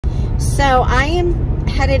So I am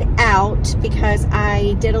headed out because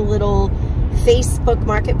I did a little Facebook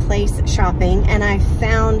marketplace shopping and I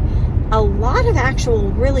found a lot of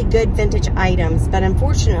actual really good vintage items, but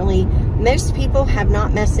unfortunately most people have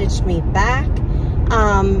not messaged me back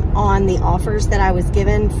on the offers that I was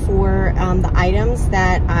given for the items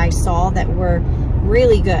that I saw that were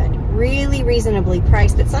really good, really reasonably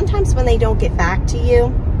priced. But sometimes when they don't get back to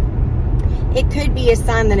you, it could be a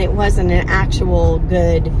sign that it wasn't an actual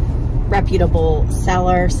good, reputable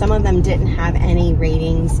seller. Some of them didn't have any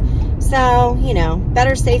ratings. So, you know,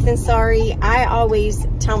 better safe than sorry. I always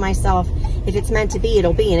tell myself, if it's meant to be,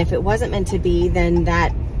 it'll be. And if it wasn't meant to be, then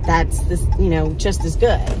that's this, you know, just as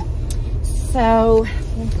good. So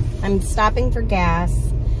I'm stopping for gas,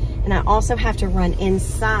 and I also have to run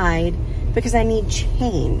inside because I need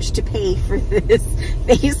change to pay for this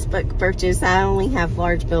Facebook purchase. I only have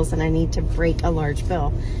large bills and I need to break a large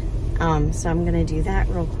bill. So I'm gonna do that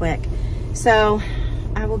real quick. So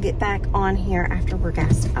I will get back on here after we're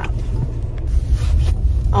gassed up.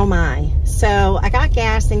 Oh my. So I got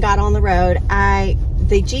gas and got on the road.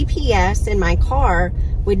 The GPS in my car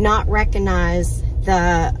would not recognize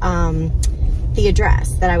the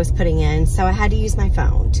address that I was putting in. So I had to use my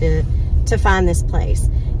phone to find this place.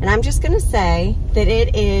 And I'm just gonna say that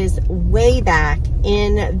it is way back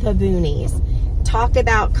in the boonies. Talk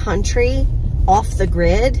about country off the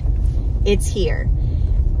grid. It's here.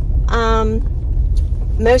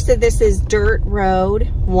 Most of this is dirt road,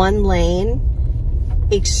 one lane,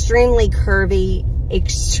 extremely curvy,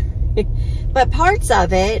 but parts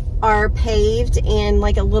of it are paved and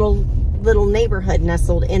like a little neighborhood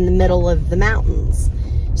nestled in the middle of the mountains.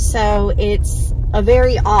 So it's a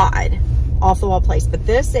very odd off-the-wall place, but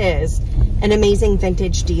this is an amazing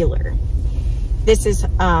vintage dealer. This is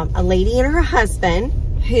a lady and her husband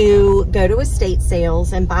who go to estate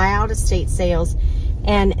sales and buy out estate sales,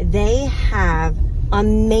 and they have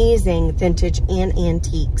amazing vintage and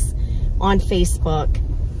antiques on Facebook.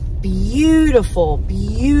 Beautiful,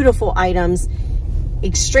 beautiful items,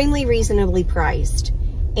 extremely reasonably priced.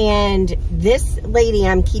 And this lady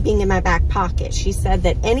I'm keeping in my back pocket. She said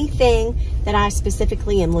that anything that I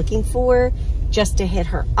specifically am looking for, just to hit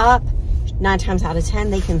her up, 9 times out of 10,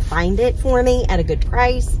 they can find it for me at a good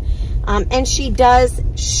price. And she does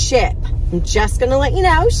ship. I'm just gonna let you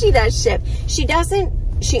know, she does ship.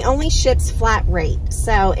 She only ships flat rate.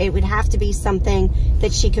 So it would have to be something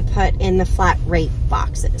that she could put in the flat rate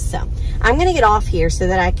boxes. So I'm gonna get off here so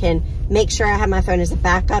that I can make sure I have my phone as a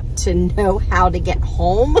backup to know how to get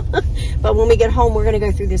home. But when we get home, we're gonna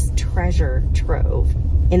go through this treasure trove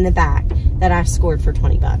in the back that I scored for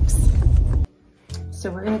 20 bucks.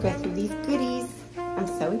 So we're gonna go through these goodies. I'm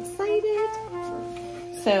so excited.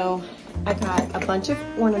 So I got a bunch of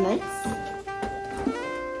ornaments.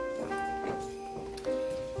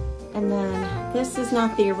 And then this is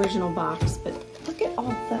not the original box, but look at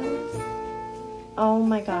all those. Oh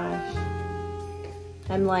my gosh.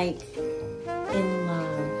 I'm like in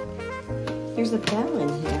love. There's a bell in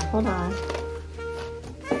here. Hold on.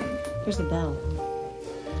 There's a bell.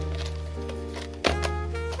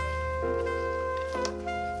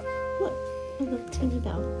 Look, a little teeny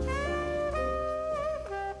bell.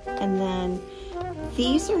 And then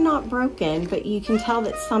these are not broken, but you can tell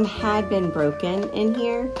that some had been broken in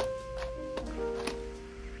here.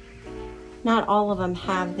 Not all of them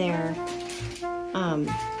have their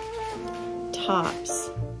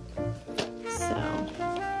tops. So,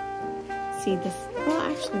 see this, well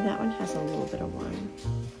actually that one has a little bit of one.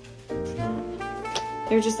 See that?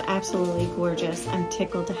 They're just absolutely gorgeous. I'm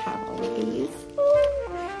tickled to have all of these.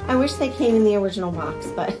 I wish they came in the original box,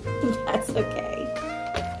 but that's okay.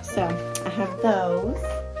 So, I have those.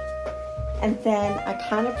 And then I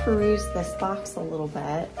kind of perused this box a little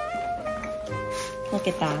bit. Look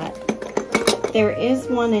at that. There is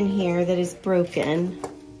one in here that is broken.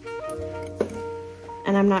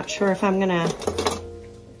 And I'm not sure if I'm gonna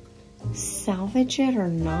salvage it or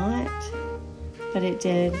not. But it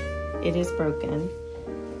is broken.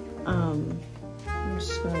 I'm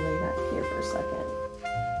just gonna lay that here for a second.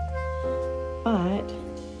 But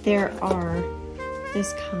there are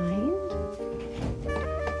this kind.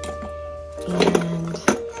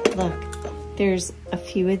 And look, there's a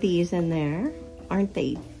few of these in there. Aren't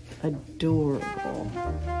they adorable?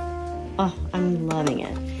 Oh, I'm loving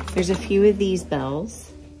it. There's a few of these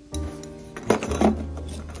bells.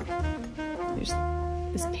 There's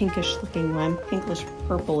this pinkish looking one, pinkish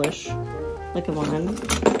purplish looking one.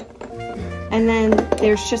 And then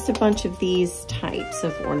there's just a bunch of these types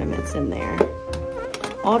of ornaments in there.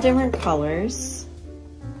 All different colors.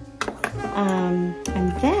 And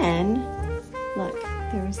then, look,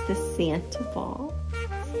 there was this Santa ball.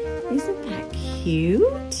 Isn't that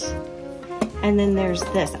cute? And then there's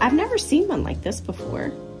this. I've never seen one like this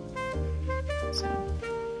before. So,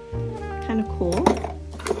 kind of cool.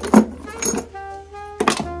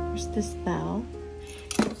 There's this bell.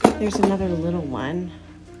 There's another little one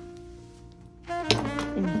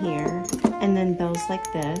in here. And then bells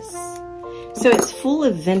like this. So it's full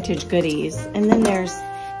of vintage goodies. And then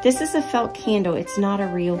this is a felt candle. It's not a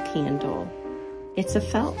real candle. It's a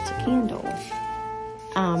felt candle.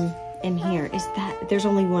 And here is that, there's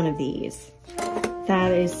only one of these.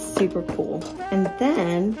 That is super cool. And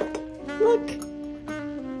then, look,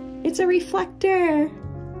 it's a reflector.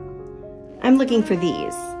 I'm looking for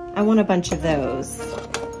these. I want a bunch of those.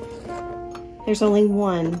 There's only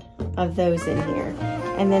one of those in here.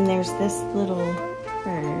 And then there's this little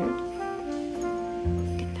bird.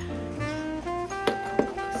 Look at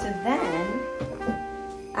that. So then,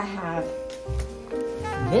 I have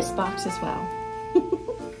this box as well.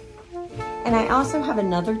 And I also have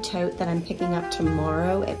another tote that I'm picking up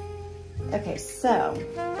tomorrow. Okay, so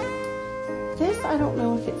this, I don't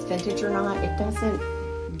know if it's vintage or not. It doesn't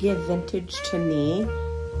give vintage to me.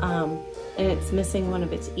 And it's missing one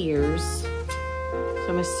of its ears. So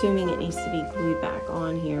I'm assuming it needs to be glued back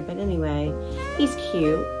on here. But anyway, he's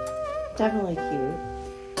cute. Definitely cute.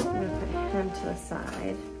 I'm gonna put him to the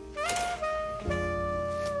side.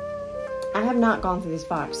 I have not gone through this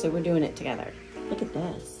box, so we're doing it together. Look at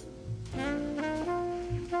this.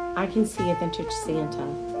 I can see a vintage Santa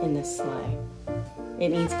in this sleigh. It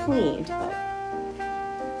needs cleaned, but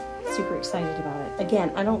super excited about it.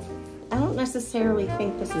 Again, I don't necessarily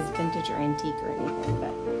think this is vintage or antique or anything,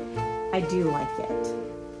 but I do like it.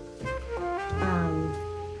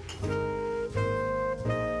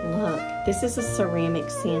 Look, this is a ceramic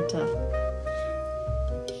Santa.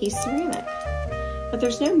 He's ceramic, but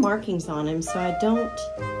there's no markings on him, so I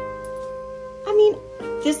mean,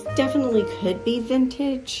 this definitely could be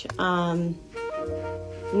vintage. Not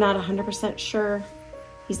 100% sure.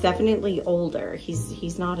 He's definitely older.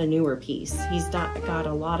 He's not a newer piece. He's got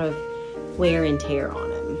a lot of wear and tear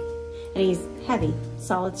on him. And he's heavy,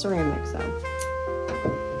 solid ceramic, so.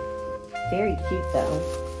 Very cute though.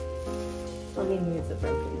 Let me move the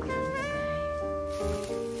broken one out of the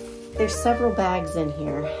way. There's several bags in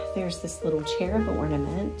here. There's this little cherub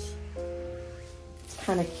ornament. It's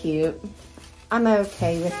kind of cute. I'm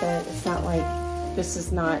okay with it. It's not like, this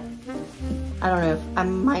is not, I don't know, I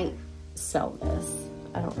might sell this.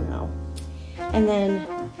 I don't know. And then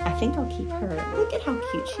I think I'll keep her. Look at how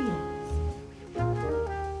cute she is.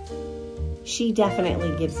 She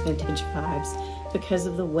definitely gives vintage vibes because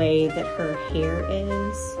of the way that her hair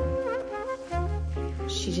is.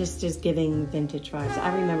 She just is giving vintage vibes.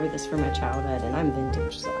 I remember this from my childhood and I'm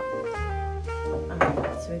vintage, so.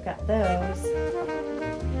 So we've got those.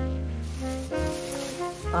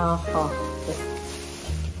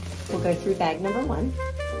 We'll go through bag number 1.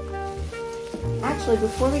 Actually,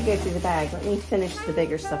 before we go through the bag, let me finish the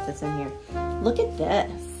bigger stuff that's in here. Look at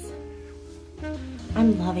this.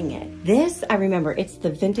 I'm loving it. This, I remember, it's the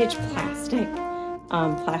vintage plastic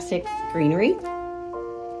greenery.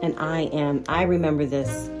 And I remember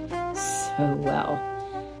this so well.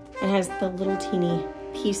 It has the little teeny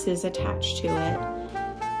pieces attached to it.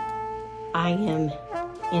 I am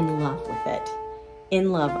in love with it.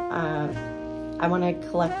 In love. I want to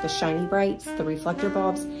collect the shiny brights, the reflector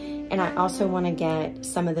bulbs, and I also want to get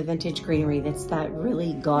some of the vintage greenery that's that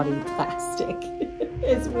really gaudy plastic.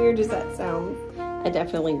 As weird as that sounds, I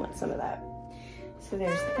definitely want some of that. So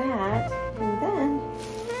there's that, and then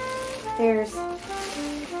there's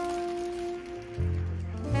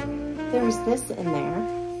this in there,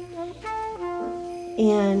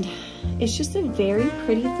 and it's just a very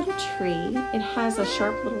pretty little tree. It has a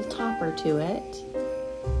sharp little topper to it.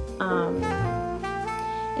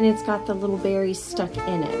 And it's got the little berries stuck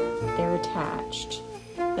in it. They're attached.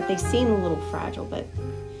 But they seem a little fragile, but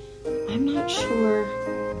I'm not sure.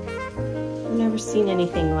 I've never seen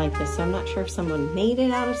anything like this, so I'm not sure if someone made it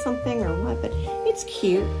out of something or what, but it's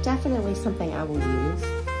cute. Definitely something I will use.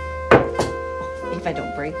 If I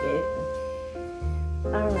don't break it.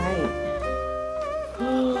 All right.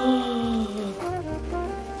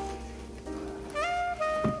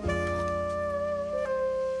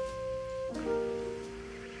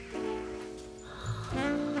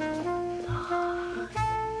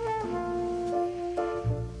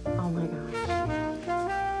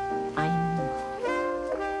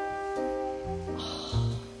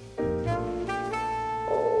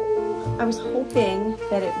 I was hoping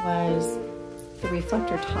that it was the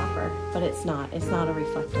reflector topper, but it's not. It's not a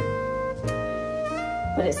reflector.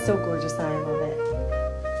 But it's so gorgeous and I love it.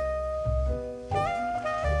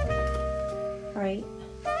 All right.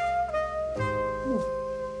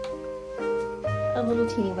 A little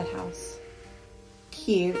teeny wood house.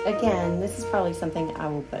 Cute. Again, this is probably something I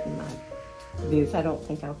will put in my booth. I don't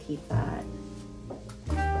think I'll keep that.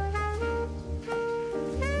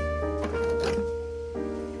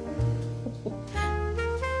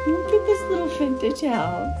 Look at this little vintage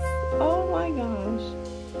house. Oh my gosh.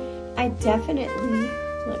 I definitely,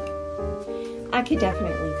 look, I could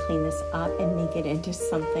definitely clean this up and make it into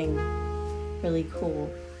something really cool.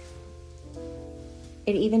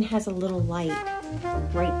 It even has a little light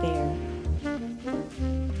right there.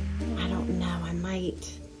 I don't know,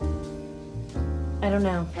 I don't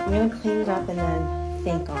know. I'm gonna clean it up and then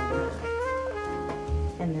think on that.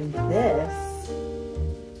 And then this,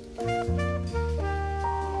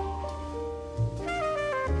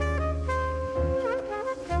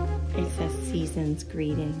 it says Season's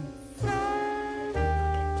Greetings. Look at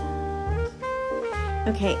that.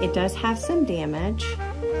 Okay, it does have some damage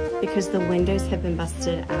because the windows have been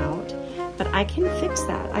busted out, but I can fix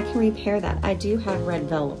that. I can repair that. I do have red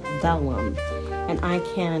vellum, and I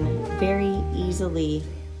can very easily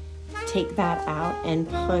take that out and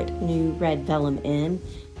put new red vellum in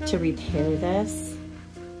to repair this,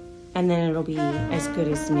 and then it'll be as good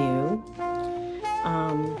as new.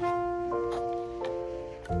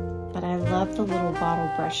 But I love the little bottle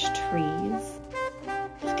brush trees.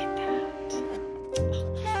 Look at that.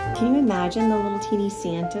 Can you imagine the little teeny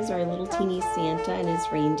Santas, or a little teeny Santa and his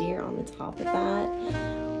reindeer on the top of that?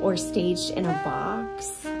 Or staged in a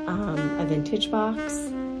box, a vintage box.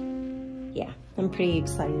 Yeah, I'm pretty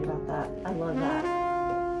excited about that. I love that.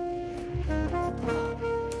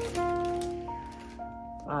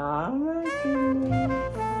 Oh my goodness.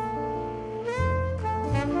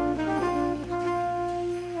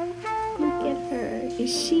 Look at her. Is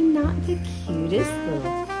she not the cutest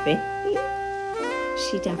little baby?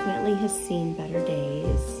 She definitely has seen better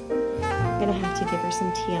days. I'm gonna have to give her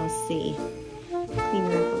some TLC. Clean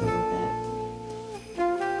her up a little bit.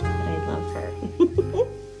 But I love her.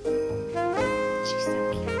 She's so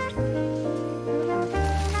cute.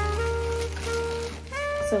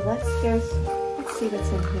 So let's see what's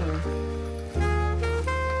in here.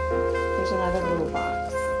 There's another little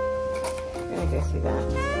box. We're gonna go through that.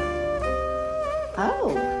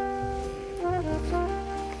 Oh!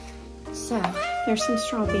 So, there's some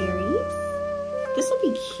strawberries. This will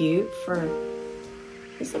be cute for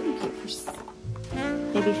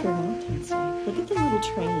maybe for Valentine's Day. Look at the little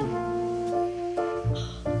train.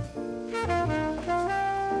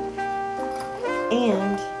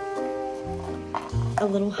 And a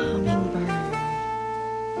little hummingbird.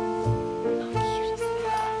 How cute is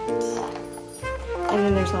that? And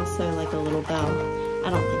then there's also like a little bell. I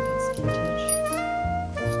don't think that's vintage.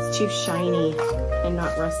 It's too shiny and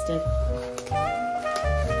not rusted.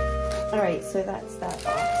 All right, so that's that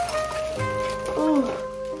box. Oh,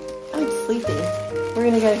 I'm sleepy. We're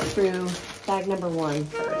gonna go through bag number 1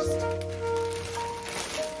 first.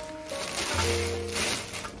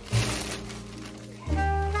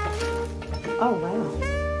 Oh, wow.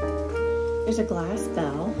 There's a glass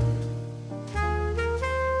bell.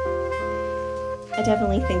 I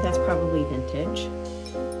definitely think that's probably vintage.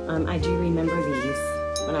 I do remember these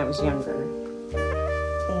when I was younger.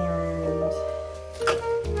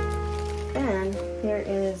 And then there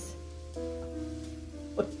is,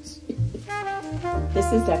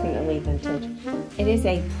 this is definitely vintage. It is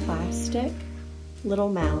a plastic little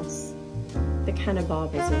mouse that kind of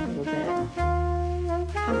bobbles a little bit.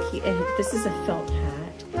 How cute. And this is a felt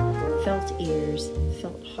hat, felt ears,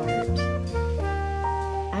 felt heart.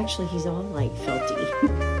 Actually, he's all like felty.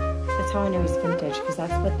 That's how I know he's vintage, because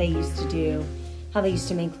that's what they used to do, how they used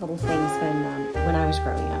to make little things when I was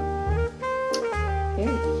growing up.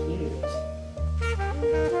 Very cute.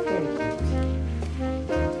 Very cute.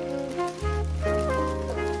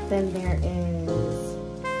 Then there is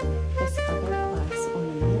this other glass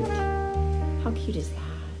ornament. How cute is that?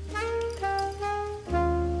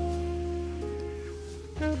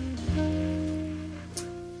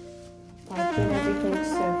 Liking everything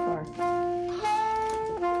so far.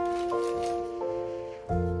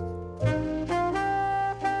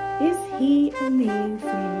 Is he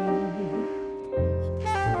amazing?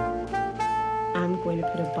 I'm going to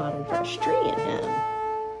put a bottle brush tree in him.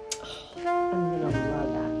 Oh, I'm going to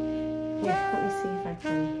love that. Here, let me see if I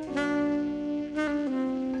can.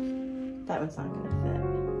 That one's not going to fit.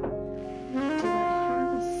 Do I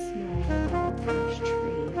have a small bottle brush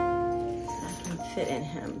tree that I can fit in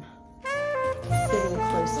him? Sitting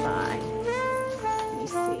close by. Let me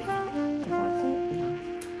see. Does that fit? No.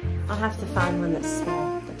 I'll have to find one that's small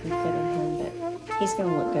that can fit in him, but he's going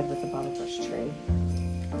to look good with the bottle brush tree.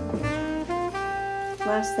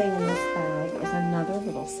 Last thing in this bag is another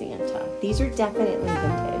little Santa. These are definitely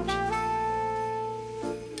vintage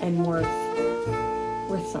and worth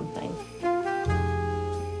something.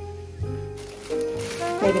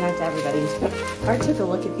 Maybe not to everybody. Art took a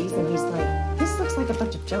look at these and he's like, this looks like a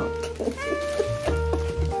bunch of junk.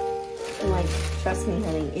 I'm like, trust me,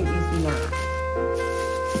 honey, it is not.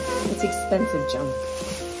 It's expensive junk.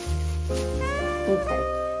 Okay,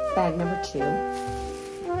 bag number 2.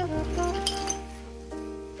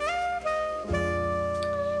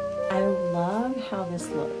 I love how this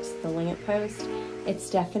looks. The lamppost, it's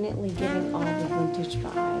definitely giving all the vintage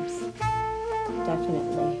vibes.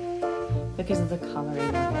 Definitely. Because of the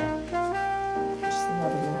coloring of it. Just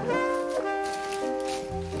loving that.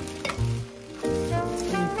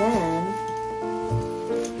 And then,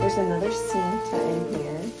 there's another Santa in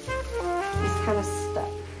here. He's kind of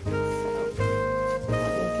stuck. So,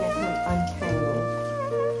 let me get him untangled.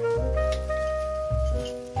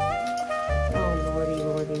 Oh, lordy,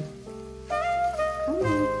 lordy. Come on.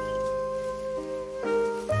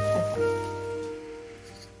 Okay.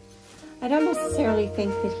 I don't necessarily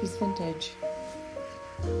think that he's vintage.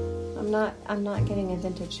 I'm not getting a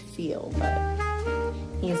vintage feel, but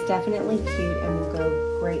he is definitely cute and will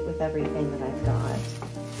go great with everything that I've got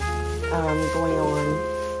going on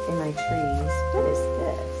in my trees. What is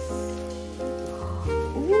this?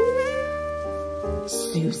 Ooh.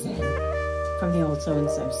 Susan from the old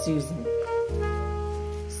so-and-so. Susan.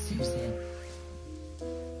 Susan.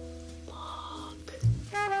 Look.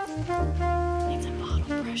 It's a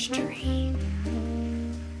bottle brush tree.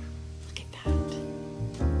 Look at that.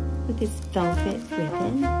 With this velvet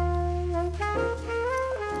ribbon.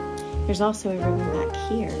 There's also a ribbon back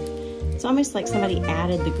here. It's almost like somebody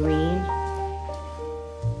added the green.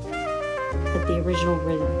 But the original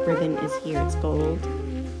ribbon is here. It's gold.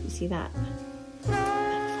 You see that?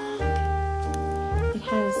 It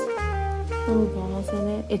has little balls in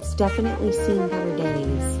it. It's definitely seen better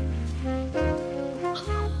days.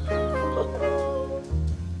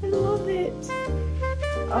 I love it.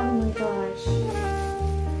 Oh my gosh.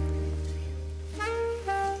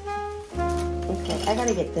 Okay, I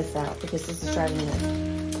gotta get this out because this is driving me nuts.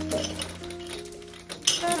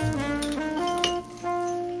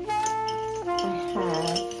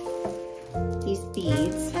 These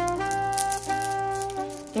beads.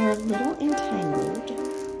 They're a little entangled.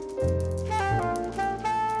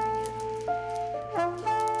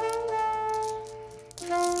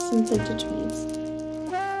 Some vintage beads.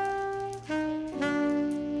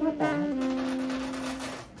 Not bad.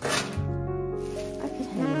 I could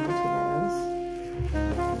hang on to those.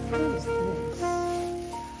 What is this?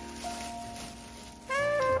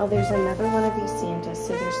 Oh, there's another one of these Santas,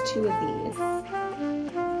 so there's 2 of these.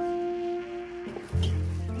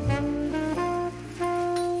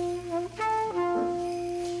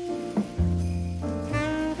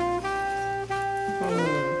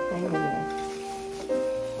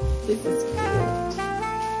 This is cute.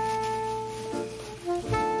 Oh. Look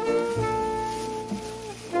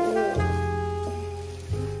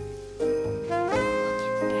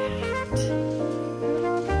at that.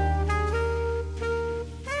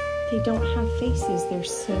 They don't have faces. They're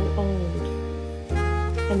so old.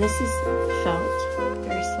 And this is felt.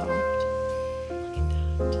 Very soft. Look at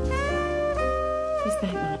that. Is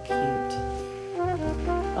that not cute?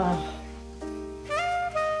 Oh.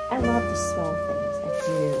 I love the small things. I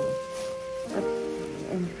do.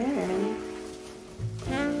 And then,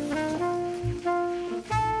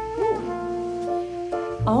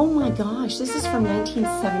 oh my gosh, this is from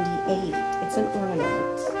 1978. It's an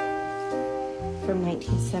ornament from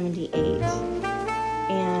 1978.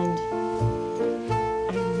 And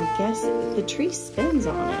I guess the tree spins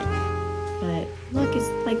on it. But look, it's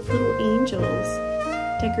like little angels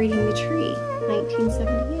decorating the tree.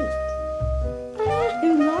 1978. I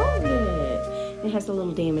love it. It has a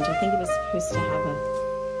little damage. I think it was supposed to have a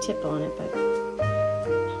tip on it, but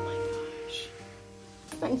oh my gosh.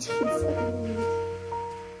 1978.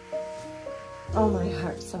 Oh, my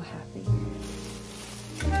heart's so happy.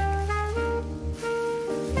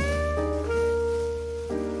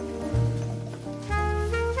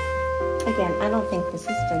 Again, I don't think this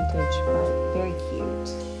is vintage, but very cute.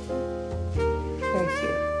 Very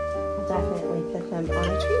cute. I'll definitely put them on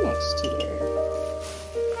a tree next year.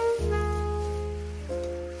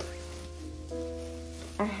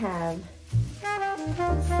 I have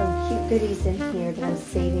some cute goodies in here that I'm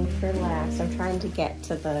saving for last. I'm trying to get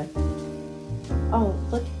to the... Oh,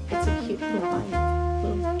 look, it's a cute little bike,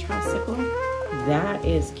 little tricycle. That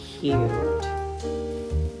is cute. All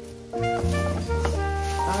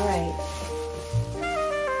right.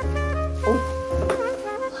 Oh,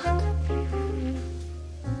 look.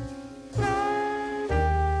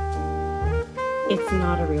 It's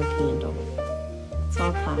not a real candle. It's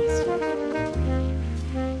all plastic.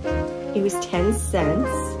 It was 10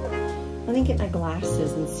 cents. Let me get my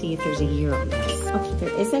glasses and see if there's a year on this. Okay,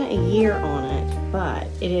 there isn't a year on it, but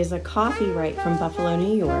it is a copyright from Buffalo,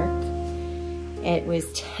 New York. It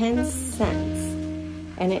was 10 cents.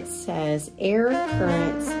 And it says, air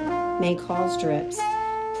currents may cause drips.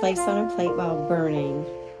 Place on a plate while burning.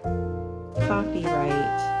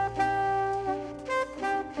 Copyright.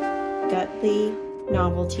 Gutley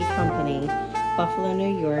Novelty Company, Buffalo,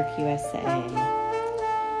 New York, USA.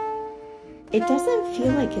 It doesn't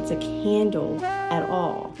feel like it's a candle at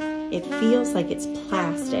all. It feels like it's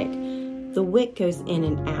plastic. The wick goes in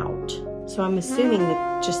and out. So I'm assuming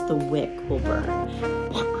that just the wick will burn.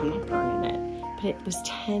 I'm not burning it. But it was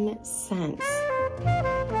 10 cents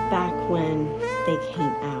back when they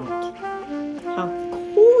came out. How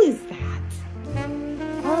cool is that?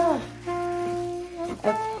 Ah.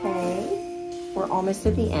 Okay, we're almost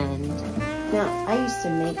at the end. Now, I used to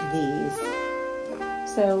make these.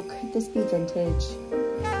 So could this be vintage?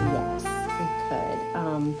 Yes, it could.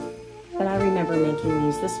 But I remember making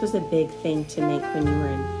these. This was a big thing to make when you were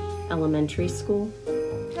in elementary school,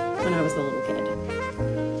 when I was a little kid.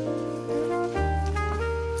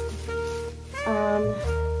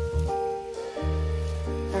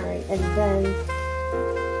 All right, and then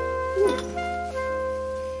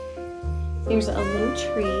here's a little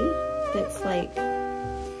tree that's like,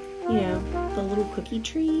 you know, the little cookie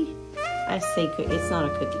tree. I say it's not a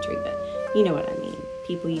cookie tree, but you know what I mean.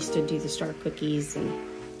 People used to do the star cookies and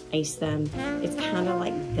ice them. It's kind of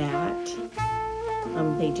like that.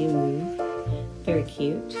 They do move. Very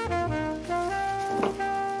cute. But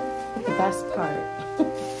the best part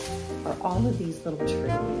are all of these little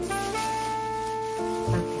trees.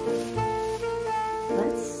 Okay.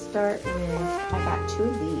 Let's start with, I got 2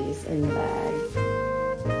 of these in the bag.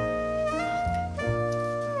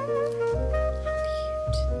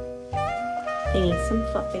 They need some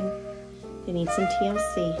fluffing. They need some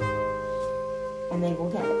TLC. And they will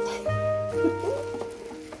get it.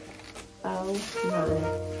 Oh my.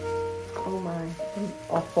 Oh my.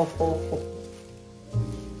 Oh, ho, ho, ho.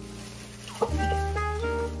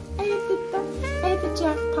 I had the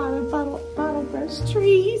jackpot of bottle brush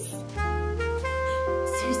trees.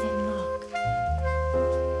 Susan, look.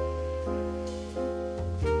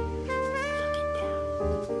 Look at that.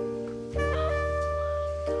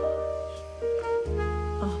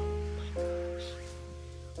 Oh my gosh.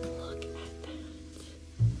 Look at that.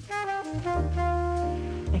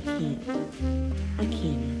 I can't even. I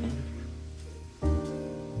can't.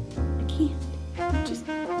 Just. I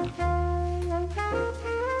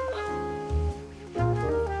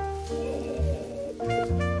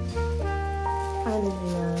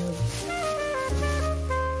love.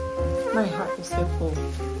 My heart is so full.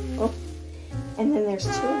 Oh. And then there's 2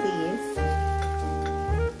 of these.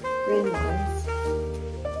 Green ones.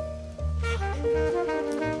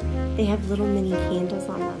 They have little mini candles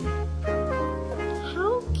on them.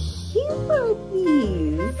 How cute are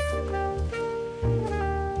these?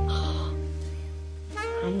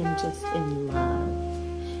 I am just in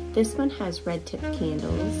love. This one has red tip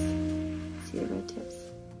candles. See the red tips?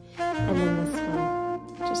 And then this one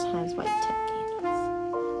just has white tip candles.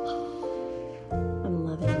 I'm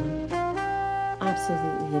loving them.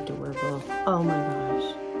 Absolutely adorable. Oh my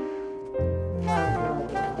gosh. Love,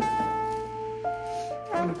 love, love.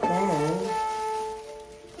 And then,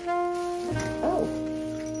 oh,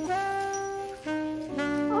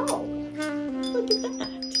 look at that.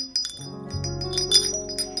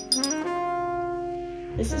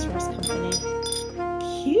 This is Rust Company.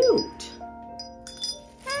 Cute.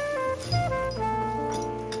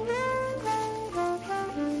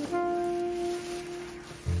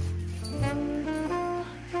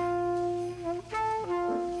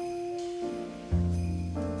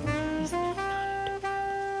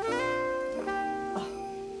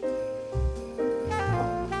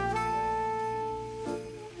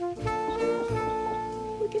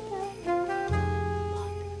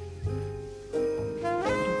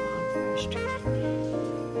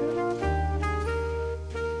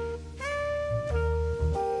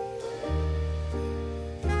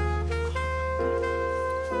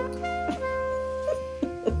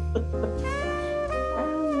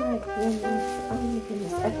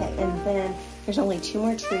 Okay, and then there's only 2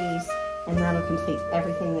 more trees, and that'll complete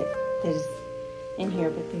everything that is in here,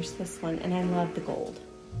 but there's this one, and I love the gold.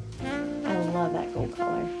 I love that gold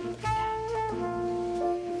color. Look at that.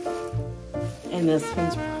 And this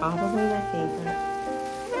one's probably my favorite.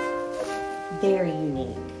 Very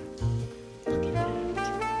unique. Look at that.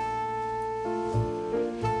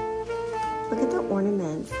 Look at the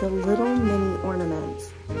ornaments, the little mini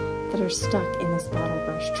ornaments that are stuck in this bottle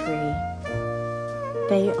brush tree.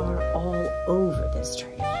 They are all over this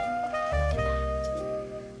tree. Look at that.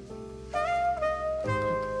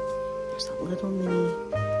 Look, there's a little mini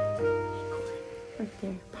acorn right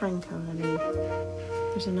there, pine cone, I mean.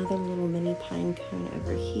 There's another little mini pine cone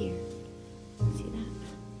over here. See that?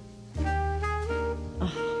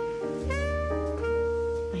 Oh,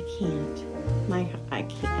 I can't. I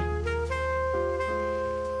can't.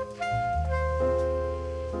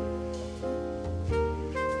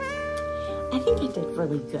 I think I did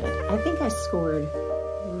really good. I think I scored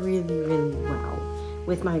really, really well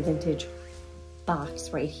with my vintage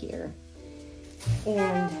box right here.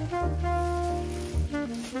 And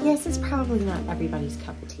yes, it's probably not everybody's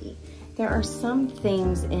cup of tea. There are some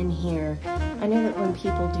things in here. I know that when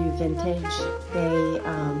people do vintage,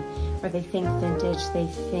 or they think vintage, they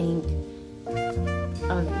think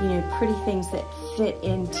of, you know, pretty things that fit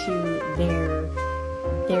into their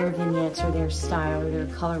vignettes or their style or their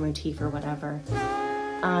color motif or whatever.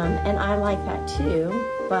 And I like that too,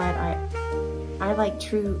 but I like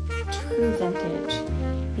true vintage,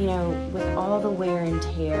 you know, with all the wear and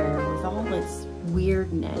tear, with all its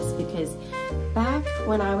weirdness, because back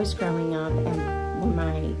when I was growing up and when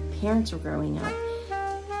my parents were growing up,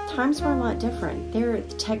 times were a lot different. The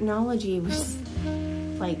technology was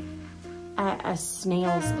like at a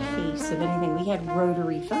snail's pace of anything. We had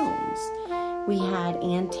rotary phones. We had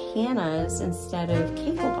antennas instead of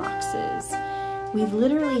cable boxes. We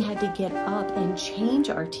literally had to get up and change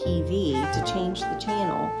our TV to change the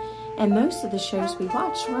channel. And most of the shows we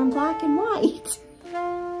watched were in black and white.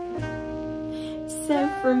 So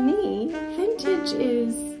for me, vintage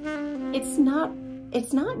is, it's not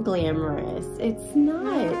glamorous. It's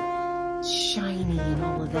not shiny and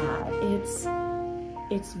all of that.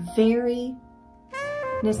 It's very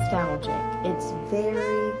nostalgic. It's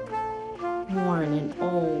very worn and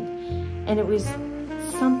old. And it was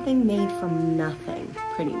something made from nothing,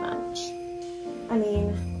 pretty much. I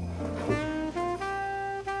mean,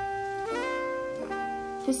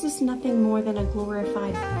 this is nothing more than a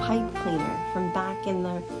glorified pipe cleaner from back in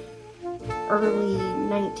the early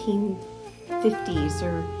 1950s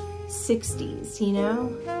or 60s, you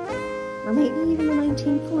know? Or maybe even the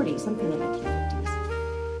 1940s, something in the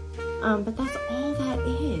 1950s. But that's all that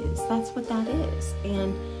is. That's what that is.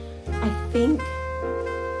 And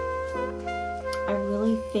I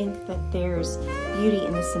really think that there's beauty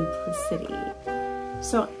in the simplicity.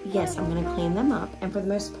 So yes, I'm gonna clean them up, and for the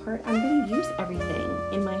most part, I'm gonna use everything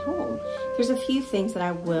in my home. There's a few things that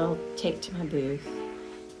I will take to my booth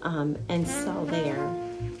and sell there.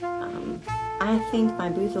 I think my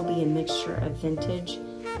booth will be a mixture of vintage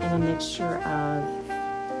and a mixture of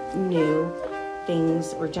new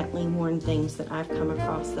things or gently worn things that I've come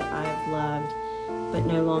across that I've loved but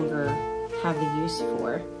no longer have the use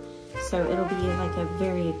for. So it'll be like a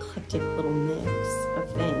very eclectic little mix of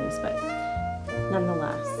things, but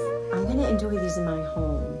nonetheless, I'm gonna enjoy these in my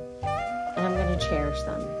home and I'm gonna cherish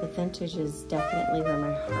them. The vintage is definitely where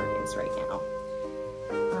my heart is right now.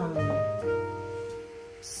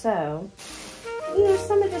 So, you know,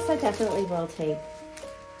 some of this I definitely will take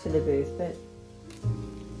to the booth, but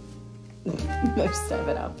most of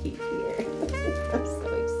it I'll keep here. I'm so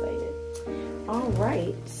excited. All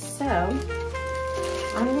right, so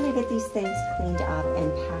I'm gonna get these things cleaned up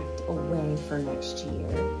and packed away for next year.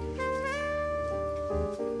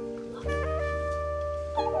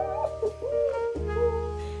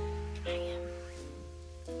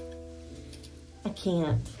 I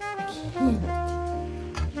can't.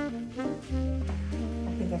 I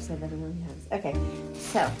think I said that in one notes. Okay,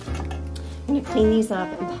 so I'm gonna clean these up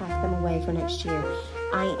and pack them away for next year.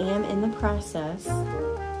 I am in the process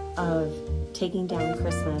of taking down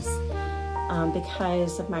Christmas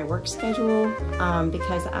because of my work schedule,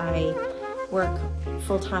 because I work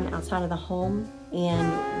full-time outside of the home,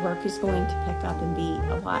 and work is going to pick up and be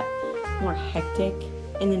a lot more hectic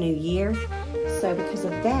in the new year. So because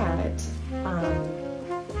of that,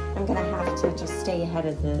 I'm gonna have to just stay ahead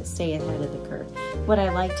of the curve. Would I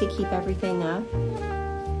like to keep everything up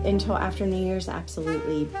until after New Year's?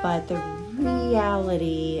 Absolutely. But the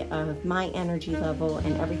reality of my energy level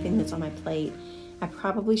and everything that's on my plate, I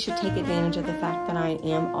probably should take advantage of the fact that I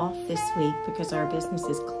am off this week because our business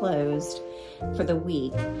is closed for the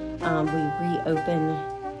week. We reopen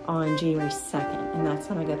on January 2nd, and that's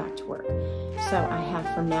when I go back to work. So I have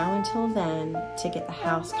from now until then to get the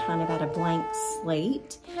house kind of at a blank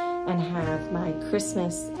slate and have my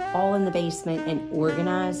Christmas all in the basement and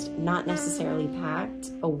organized, not necessarily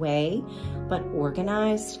packed away, but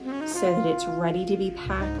organized so that it's ready to be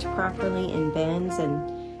packed properly in bins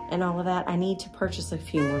and and all of that, I need to purchase a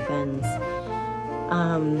few more bins.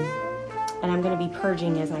 And I'm going to be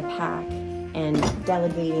purging as I pack and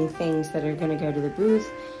delegating things that are going to go to the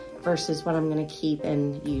booth versus what I'm going to keep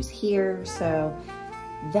and use here. So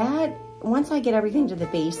that, once I get everything to the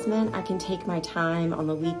basement, I can take my time on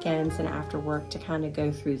the weekends and after work to kind of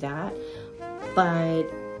go through that. But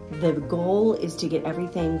the goal is to get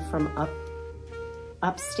everything from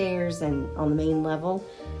upstairs and on the main level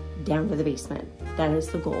down to the basement. That is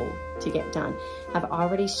the goal to get done. I've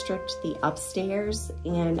already stripped the upstairs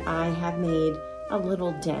and I have made a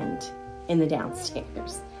little dent in the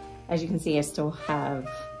downstairs. As you can see, I still have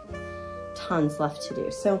tons left to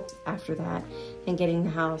do. So after that, and getting the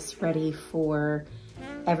house ready for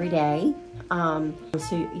every day.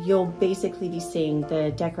 So you'll basically be seeing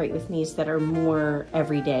the Decorate With Me's that are more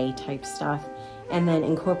everyday type stuff, and then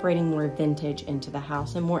incorporating more vintage into the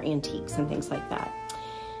house and more antiques and things like that.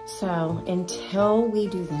 So until we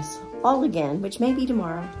do this all again, which may be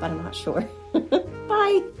tomorrow, but I'm not sure.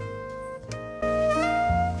 Bye.